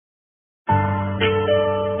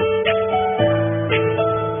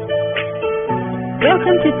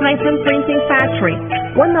CaiCheng Printing Factory,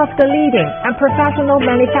 one of the leading and professional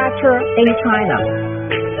manufacturers in China.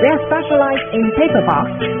 We are specialized in paper box,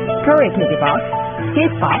 corrugated box,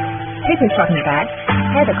 gift box, paper shopping bag,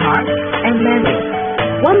 header card, and manual.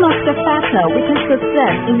 One of the factors we can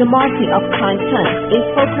success in the market of CaiCheng is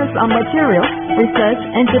focus on material, research,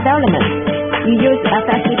 and development. We use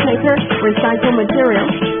FSC paper, recycled material,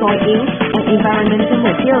 soil ink, and environmental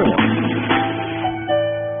material.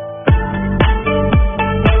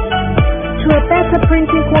 To a better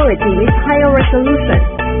printing quality with higher resolution,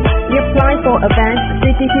 we apply for advanced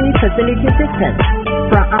CCTV facility system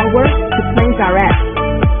from hour to plain direct.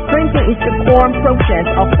 Printing is the core process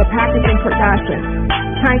of the packaging production.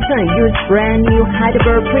 CaiCheng use brand new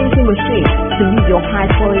Heidelberg printing machine to meet your high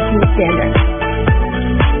quality standards.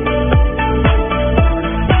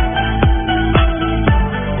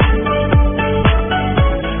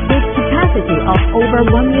 With capacity of over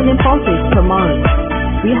 1 million boxes per month,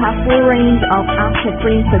 we have full range of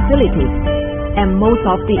after-print facilities, and most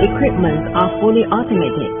of the equipment are fully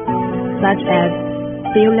automated, such as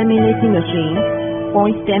seal laminating machine,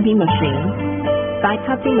 foil stamping machine, die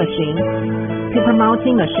cutting machine, paper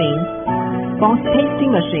mounting machine, box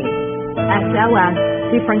pasting machine, as well as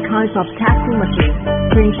different kinds of casting machines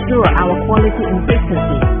to ensure our quality and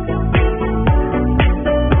efficiency.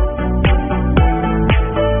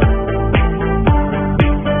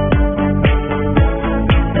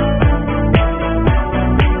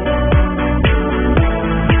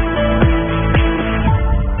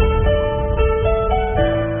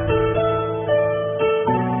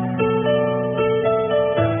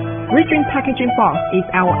 Rigid packaging box is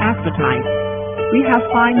our expertise. We have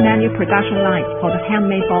 5 manual production lines for the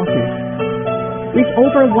handmade boxes. With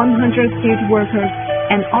over 100 skilled workers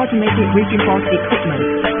and automated rigid box equipment,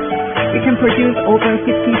 we can produce over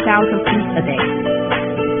 50,000 pieces a day.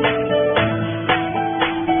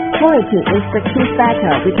 Quality is the key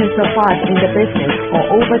factor we can survive in the business for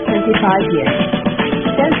over 25 years.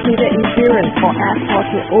 Thanks to the experience for export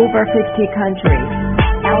to over 50 countries,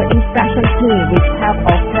 our inspection team with help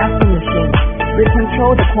of testing machines will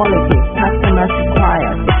control the quality customers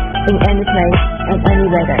require in any place and any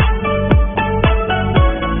weather.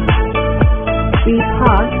 We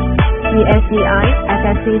passed BSCI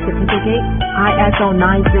FSC certificate ISO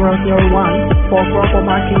 9001 for global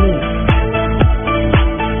market needs.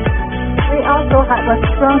 We also have a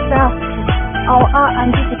strong sales team. Our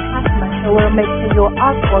R&D department will make your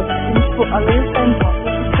artwork into a reasonable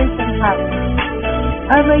efficient type.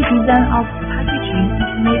 Every design of packaging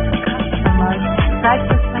is made to customers'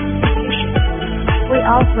 exact specification. We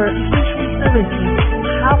offer essential services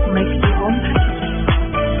to help make your own packaging,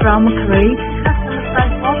 from create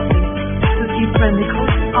custom-sized boxes to different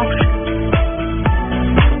coating options.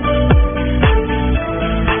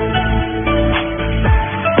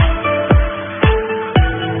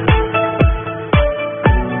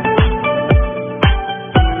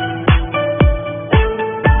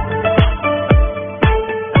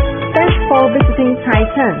 For visiting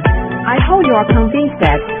CaiCheng, I hope you are convinced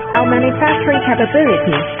that our manufacturing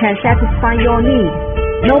capability can satisfy your needs,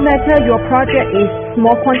 no matter your project is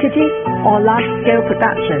small quantity or large-scale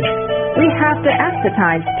production. We have the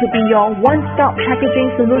expertise to be your one-stop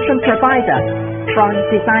packaging solution provider, from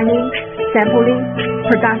designing, sampling,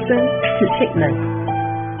 production to shipment.